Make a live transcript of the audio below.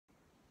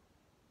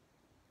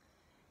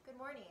Good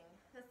morning.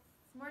 This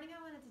morning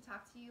I wanted to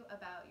talk to you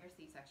about your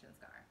C-section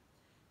scar.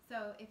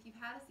 So if you've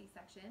had a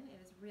C-section, it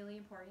is really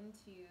important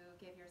to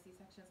give your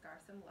C-section scar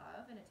some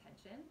love and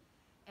attention,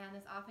 and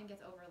this often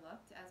gets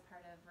overlooked as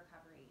part of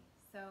recovery.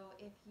 So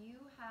if your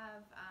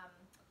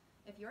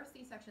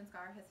C-section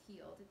scar has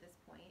healed at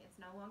this point, it's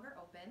no longer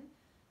open,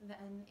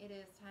 then it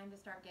is time to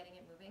start getting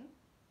it moving.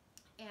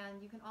 And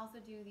you can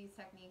also do these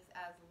techniques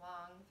as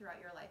long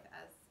throughout your life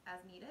as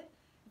needed.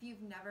 If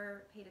you've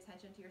never paid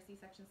attention to your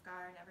C-section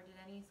scar, never did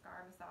any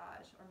scar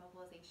massage or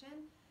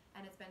mobilization,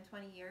 and it's been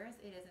 20 years,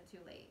 it isn't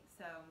too late.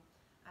 So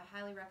I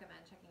highly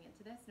recommend checking into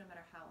this no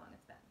matter how long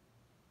it's been.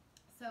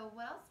 So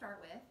what I'll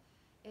start with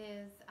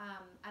is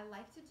I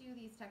like to do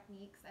these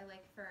techniques. I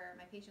like for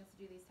my patients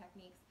to do these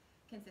techniques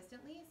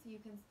consistently so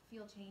you can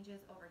feel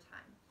changes over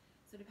time.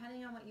 So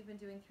depending on what you've been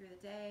doing through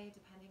the day,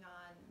 depending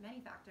on many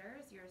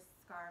factors, your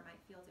scar might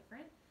feel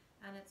different,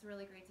 and it's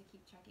really great to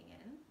keep checking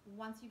in.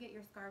 Once you get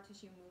your scar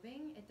tissue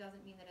moving, it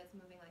doesn't mean that it's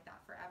moving like that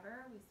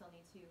forever. We still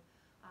need to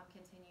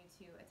continue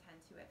to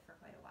attend to it for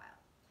quite a while.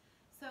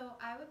 So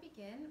I would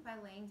begin by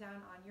laying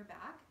down on your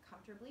back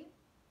comfortably.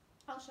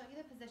 I'll show you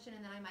the position,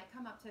 and then I might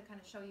come up to kind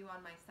of show you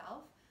on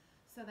myself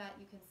so that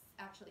you can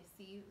actually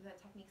see the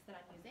techniques that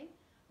I'm using.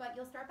 But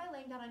you'll start by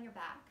laying down on your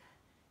back.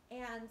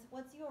 And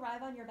once you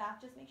arrive on your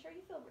back, just make sure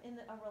you feel in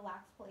a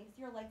relaxed place.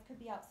 Your legs could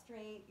be out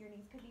straight, your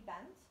knees could be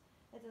bent.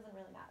 It doesn't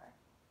really matter.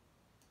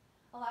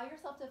 Allow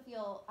yourself to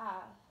feel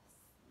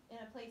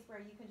in a place where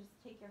you can just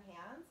take your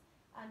hands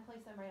and place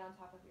them right on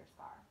top of your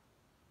scar.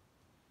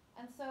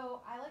 And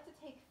so I like to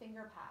take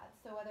finger pads.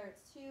 So whether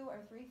it's 2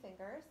 or 3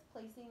 fingers,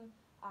 placing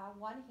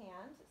one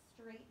hand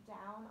straight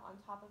down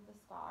on top of the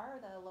scar,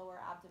 the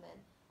lower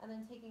abdomen, and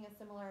then taking a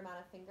similar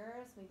amount of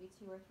fingers, maybe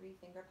 2 or 3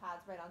 finger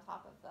pads right on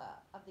top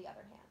of the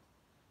other hand.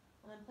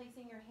 And then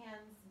placing your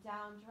hands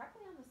down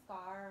directly on the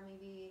scar, or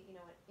maybe an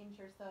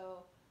inch or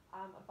so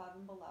above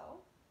and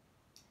below,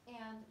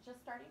 and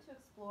just starting to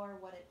explore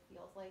what it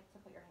feels like to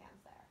put your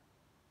hands there.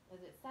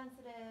 Is it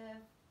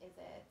sensitive? Is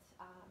it,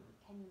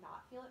 can you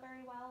not feel it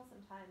very well?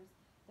 Sometimes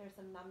there's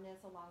some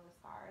numbness along the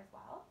scar as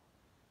well.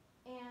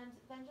 And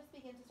then just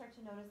begin to start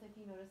to notice if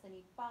you notice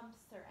any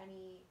bumps or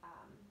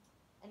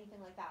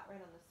anything like that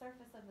right on the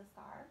surface of the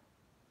scar.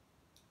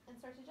 And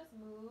start to just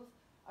move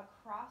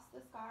across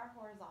the scar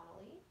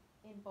horizontally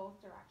in both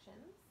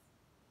directions,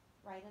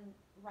 right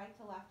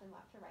to left and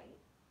left to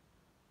right.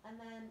 And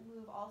then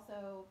move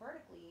also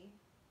vertically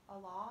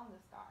along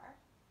the scar,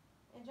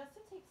 and just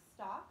to take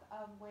stock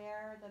of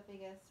where the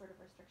biggest sort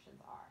of restrictions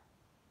are.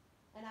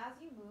 And as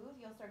you move,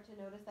 you'll start to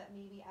notice that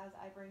maybe as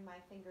I bring my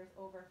fingers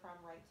over from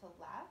right to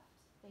left,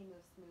 they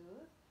move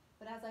smooth.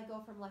 But as I go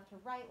from left to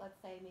right,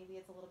 let's say,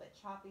 maybe it's a little bit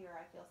choppy or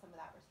I feel some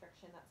of that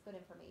restriction. That's good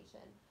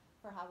information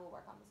for how we'll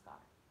work on the scar.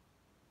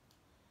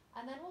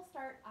 And then we'll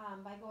start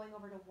by going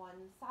over to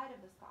one side of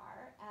the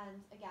scar,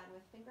 and again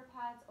with finger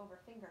pads over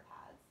finger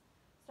pads,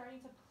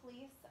 starting to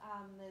place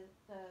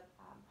the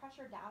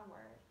pressure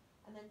downward,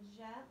 and then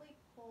gently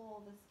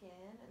pull the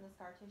skin and the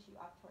scar tissue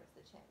up towards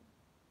the chin.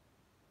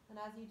 And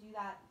as you do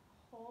that,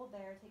 hold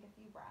there, take a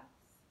few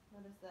breaths.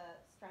 Notice the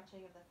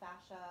stretching of the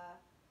fascia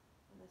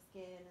and the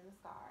skin and the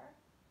scar.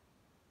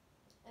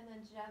 And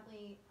then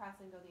gently press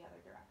and go the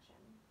other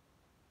direction.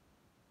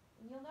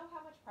 And you'll know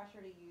how much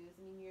pressure to use.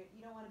 I mean,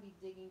 you don't want to be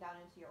digging down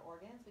into your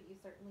organs, but you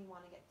certainly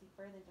want to get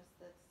deeper than just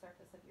the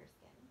surface of your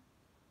skin.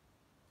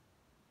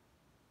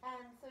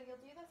 And so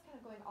you'll do this kind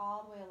of going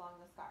all the way along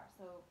the scar.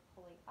 So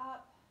pulling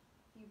up,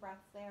 a few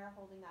breaths there,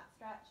 holding that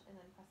stretch, and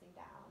then pressing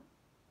down.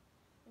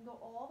 And go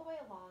all the way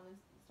along and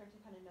start to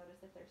kind of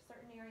notice if there's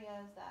certain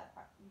areas that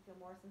you feel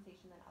more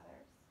sensation than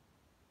others.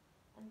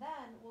 And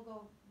then we'll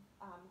go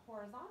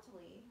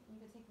horizontally.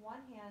 You can take one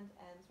hand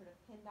and sort of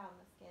pin down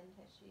the skin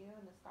tissue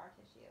and the scar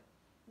tissue.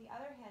 The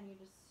other hand, you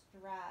just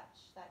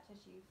stretch that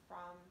tissue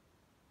from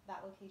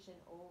that location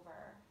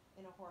over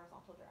in a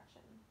horizontal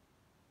direction.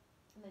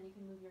 And then you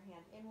can move your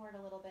hand inward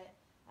a little bit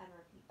and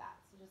repeat that.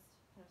 So just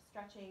kind of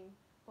stretching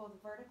both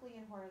vertically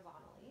and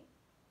horizontally.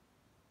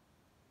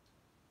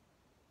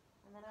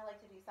 And then I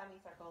like to do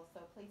semicircles,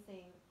 so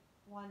placing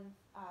one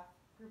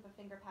group of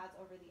finger pads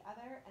over the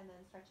other and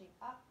then stretching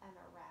up and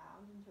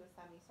around into a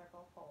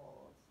semicircle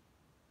hold.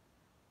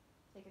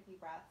 Take a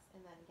few breaths, and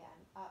then again,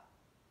 up,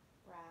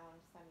 round,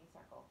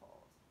 semicircle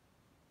hold.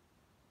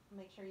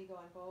 Make sure you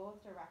go in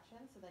both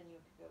directions, so then you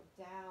could go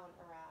down,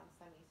 around,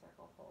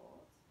 semicircle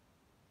hold.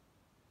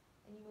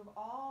 And you move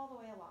all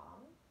the way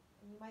along,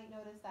 and you might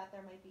notice that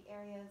there might be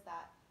areas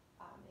that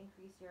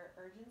increase your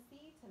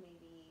urgency to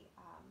maybe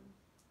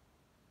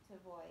to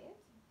void,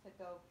 to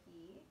go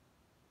pee.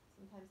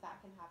 Sometimes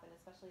that can happen,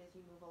 especially as you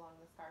move along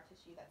the scar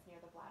tissue that's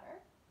near the bladder.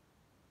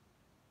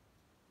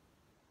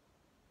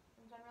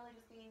 And generally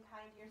just being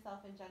kind to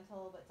yourself and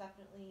gentle, but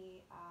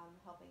definitely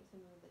helping to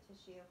move the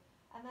tissue.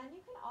 And then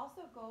you can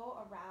also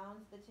go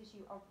around the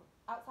tissue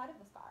outside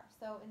of the scar.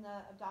 So in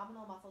the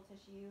abdominal muscle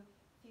tissue,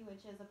 a few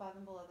inches above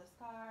and below the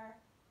scar,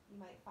 you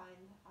might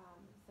find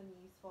some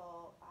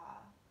useful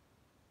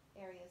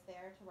areas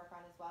there to work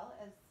on, as well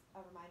as a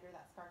reminder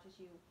that scar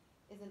tissue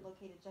isn't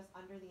located just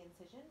under the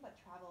incision, but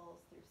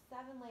travels through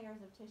 7 layers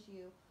of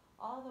tissue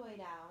all the way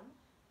down.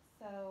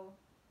 So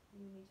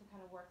you need to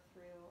kind of work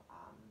through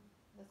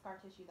the scar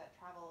tissue that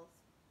travels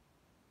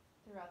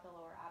throughout the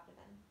lower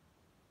abdomen.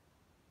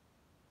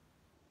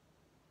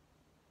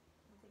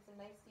 You take some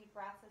nice deep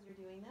breaths as you're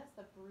doing this.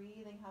 The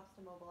breathing helps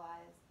to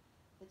mobilize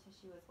the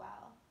tissue as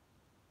well.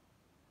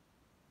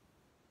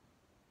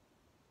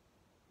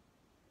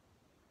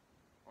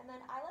 And then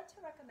I like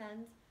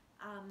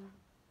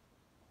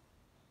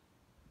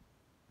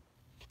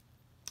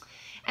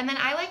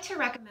to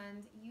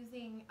recommend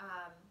using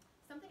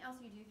something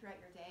else you do throughout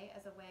your day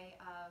as a way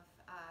of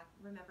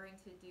remembering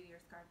to do your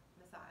scar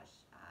massage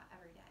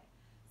every day.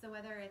 So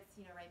whether it's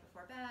right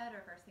before bed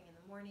or first thing in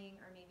the morning,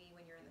 or maybe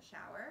when you're in the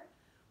shower,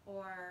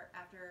 or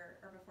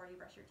after or before you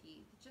brush your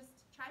teeth,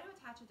 just try to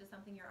attach it to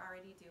something you're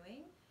already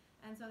doing,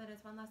 and so that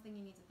it's one less thing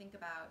you need to think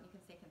about and you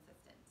can stay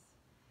consistent.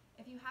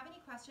 If you have any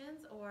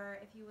questions, or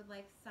if you would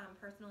like some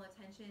personal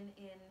attention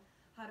in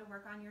how to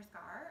work on your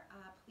scar,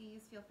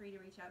 please feel free to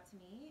reach out to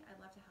me.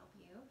 I'd love to help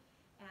you,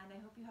 and I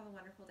hope you have a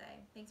wonderful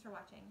day. Thanks for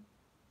watching.